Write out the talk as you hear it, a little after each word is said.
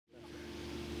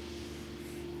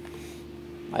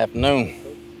Afternoon.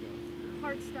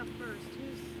 Hard stuff first.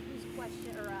 Whose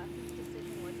question or whose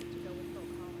decision was it to go with Phil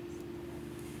Collins?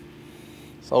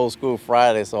 It's old school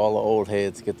Friday, so all the old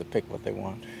heads get to pick what they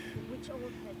want. Which old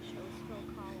head chose Phil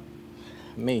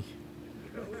Collins? Me.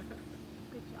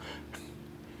 Good job.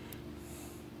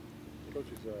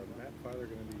 Coach, is Matt Filer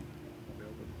going to be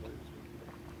available to play this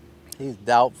week? He's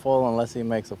doubtful unless he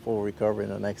makes a full recovery in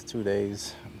the next 2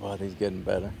 days, but he's getting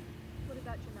better. What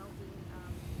about Jamel Dean?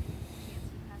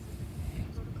 Chance he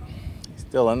passes the protocol? He's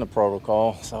still in the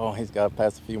protocol, so he's got to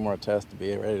pass a few more tests to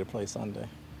be ready to play Sunday.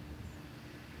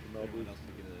 Anyone else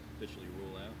to get it officially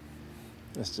rule out?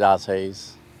 It's Josh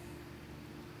Hayes.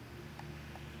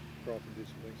 Carlton did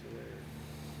some things today.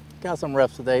 Got some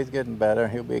reps today. He's getting better.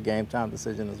 He'll be a game time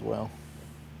decision as well.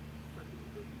 Who'd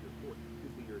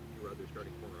be your other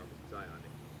starting corner opposite Zion in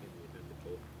the event that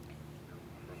both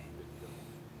Carlton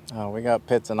didn't go? We got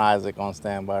Pitts and Isaac on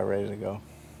standby, ready to go.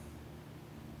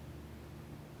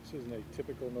 This isn't a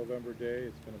typical November day.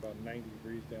 It's been about 90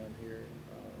 degrees down here.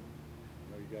 I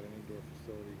know you got an indoor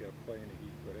facility. You got to play in the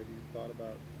heat. But have you thought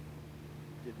about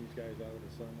getting these guys out of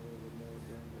the sun a little bit more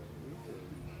during the week?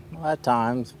 Well, at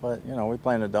times, but we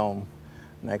play in the dome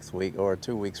next week or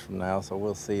 2 weeks from now, so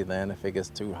we'll see then if it gets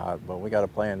too hot. But we got to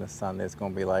play in the sun. It's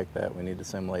going to be like that. We need to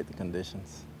simulate the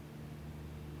conditions.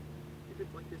 If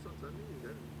it's like this on Sunday, do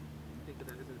you think that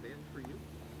is an advantage for you?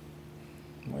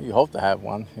 Well, you hope to have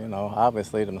one.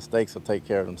 Obviously the mistakes will take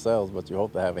care of themselves, but you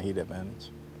hope to have a heat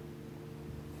advantage.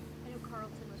 I know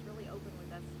Carlton was really open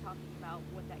with us talking about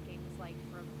what that game was like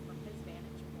from his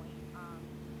vantage point.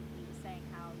 He was saying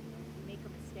how you make a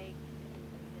mistake and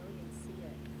millions see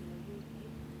it. You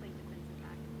play defensive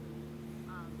back.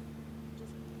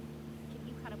 Just can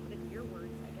you kind of put in your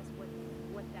words, I guess, what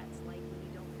that's like when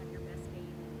you don't have your best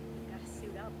game and you got to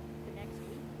suit up the next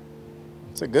week?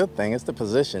 It's a good thing. It's the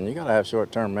position. You got to have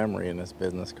short-term memory in this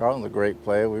business. Carlton's a great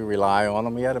player. We rely on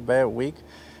him. He had a bad week.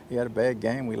 He had a bad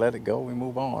game. We let it go. We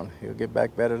move on. He'll get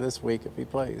back better this week if he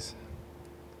plays.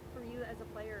 For you as a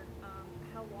player,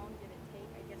 how long did it take,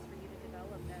 I guess, for you to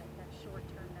develop that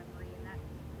short-term memory and that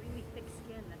really thick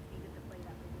skin that's needed to play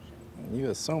that position? You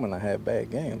assuming I had bad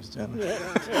games, Jenna. No,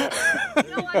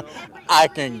 I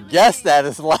can guess that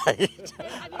it's like.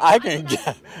 I can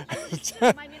guess. I think even some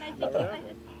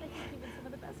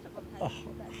of the best of them had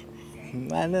that.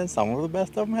 And then some of the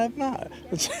best of them have not.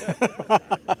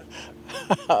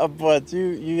 But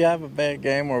you have a bad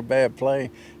game or a bad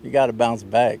play, you got to bounce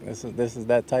back. This is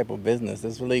that type of business.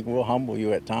 This league will humble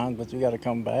you at times, but you got to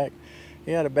come back.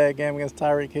 He had a bad game against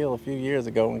Tyreek Hill a few years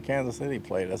ago when Kansas City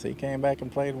played us. He came back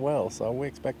and played well, so we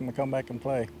expect him to come back and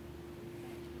play.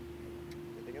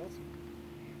 Anything else?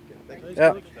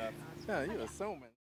 Yeah, you assuming.